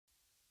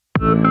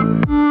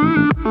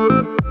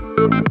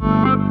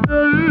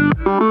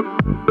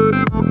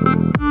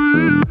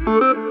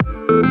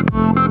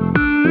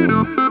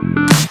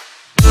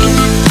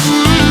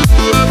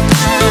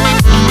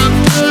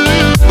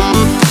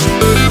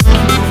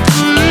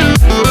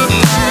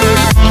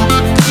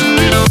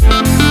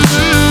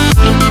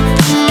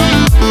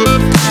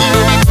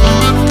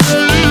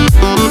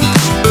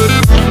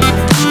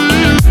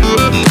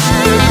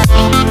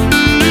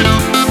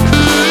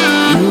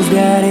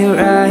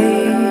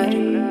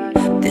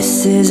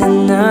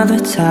Another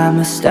time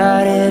I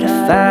started a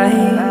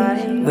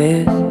fight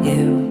with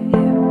you.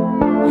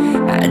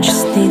 I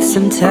just need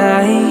some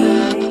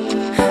time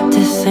to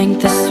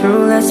think this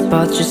through. Let's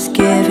both just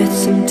give it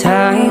some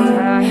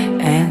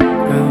time and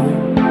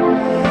room.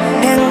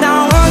 And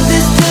I want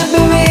this to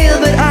be real,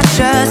 but I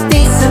just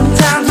need some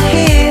time to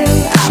heal.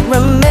 I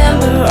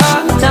remember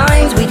all the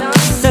times we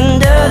kissed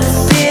under the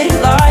city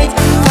lights.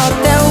 Thought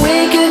that we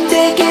could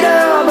take it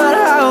all, but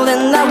how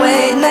then that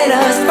way made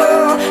us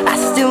fall. I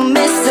still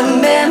miss the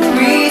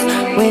memories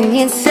when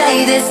you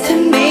say this to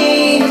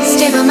me.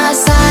 Stay by my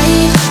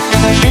side.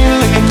 Cause I feel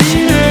like I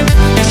need it.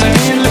 Yes, I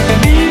feel like I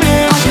need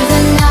it. All through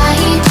the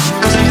night.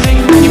 Cause I think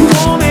that you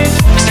want it.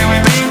 Stay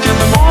with me till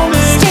the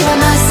morning. Stay by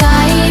my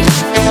side.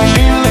 Cause I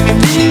feel like I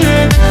need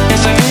it.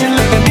 Yes, I feel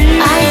like I need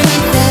it. I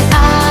think that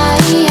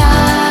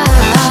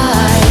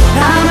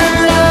I'm in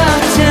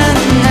love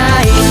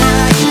tonight.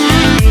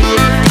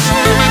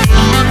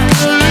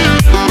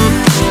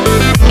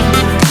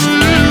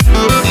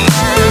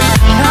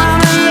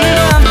 I'm in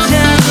love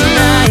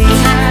tonight.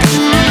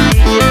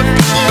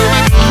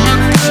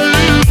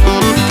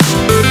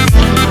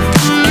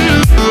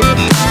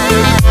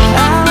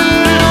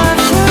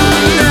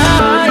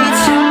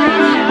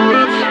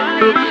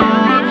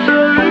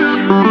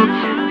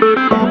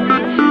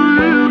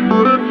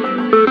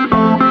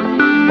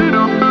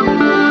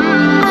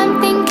 I'm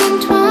thinking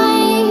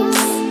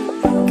twice.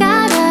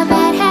 Got a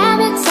bad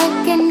habit,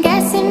 second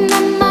guessing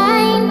my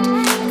mind.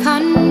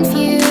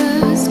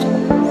 Confused.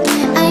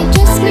 I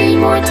just need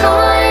more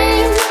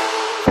time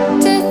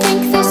to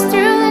think this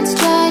through. Let's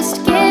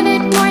just give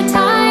it more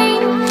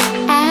time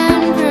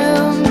and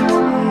room.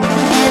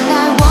 And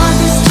I want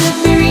this to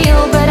be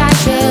real, but I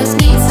just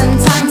need some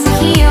time to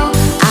heal.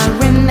 I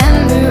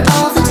remember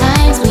all the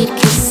times we'd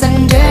kiss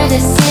under the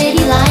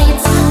city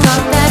lights.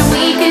 Thought that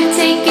we could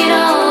take it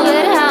all,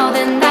 but how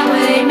then that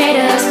would made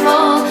us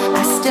fall.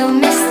 I still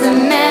miss the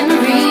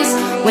memories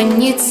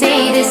when you'd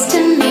say this to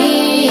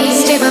me.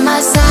 Stay by my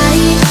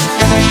side.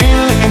 Cause I feel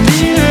like I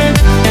need it.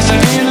 Yes, I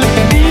feel like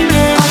I need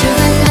it. All through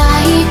the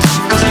night.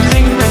 Cause I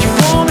think that you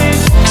want it.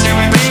 Stay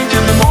with me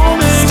till the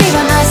morning. Stay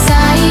by my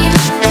side.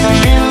 Cause I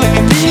feel like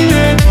I need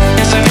it.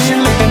 Yes, I feel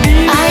like I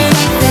need it. I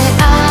think that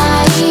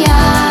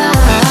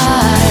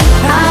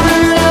I'm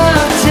in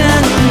love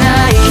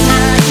tonight.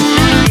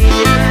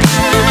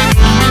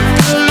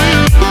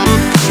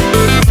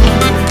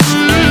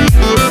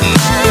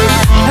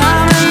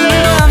 I'm in love tonight. I'm in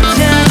love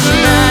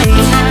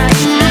tonight.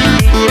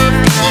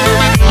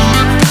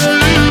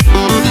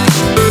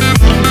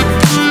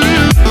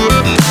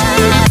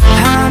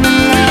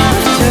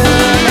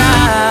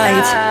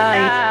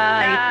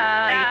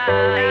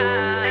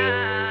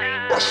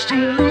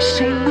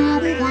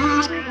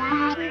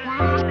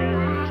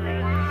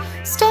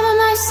 stay by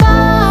my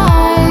side.